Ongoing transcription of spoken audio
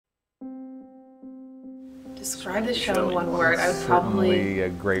Describe the show in one word. I would probably a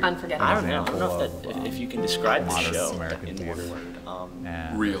great unforgettable. I don't know if you can describe the show American in theater. one word.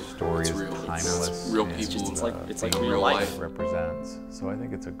 And Real. the story is timeless. It's real and people. It's like in real life. represents. So I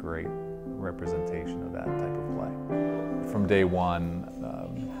think it's a great representation of that type of play. From day one,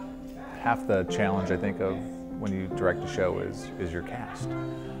 half the challenge I think of when you direct a show is your cast.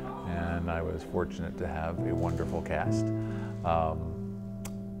 And I was fortunate to have a wonderful cast,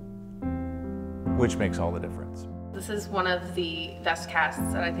 which makes all the difference. This is one of the best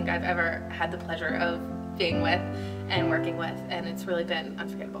casts that I think I've ever had the pleasure of being with and working with, and it's really been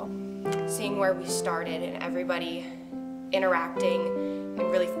unforgettable. Seeing where we started and everybody interacting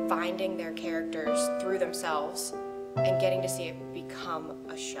and really finding their characters through themselves and getting to see it become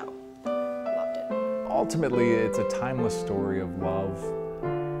a show. Loved it. Ultimately, it's a timeless story of love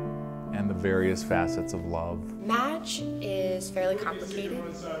and the various facets of love. Madge is fairly complicated.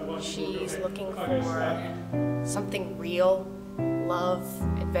 She's looking for something real, love,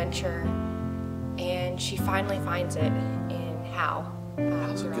 adventure, and she finally finds it in Hal.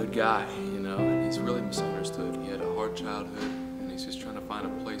 Hal's a good guy, you know, and he's really misunderstood. He had a hard childhood, and he's just trying to find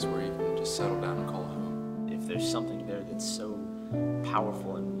a place where he can just settle down and call home. If there's something there that's so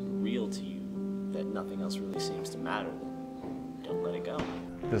powerful and real to you that nothing else really seems to matter, then don't let it go.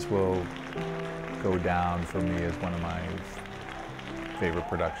 This will go down for me as one of my favorite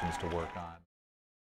productions to work on.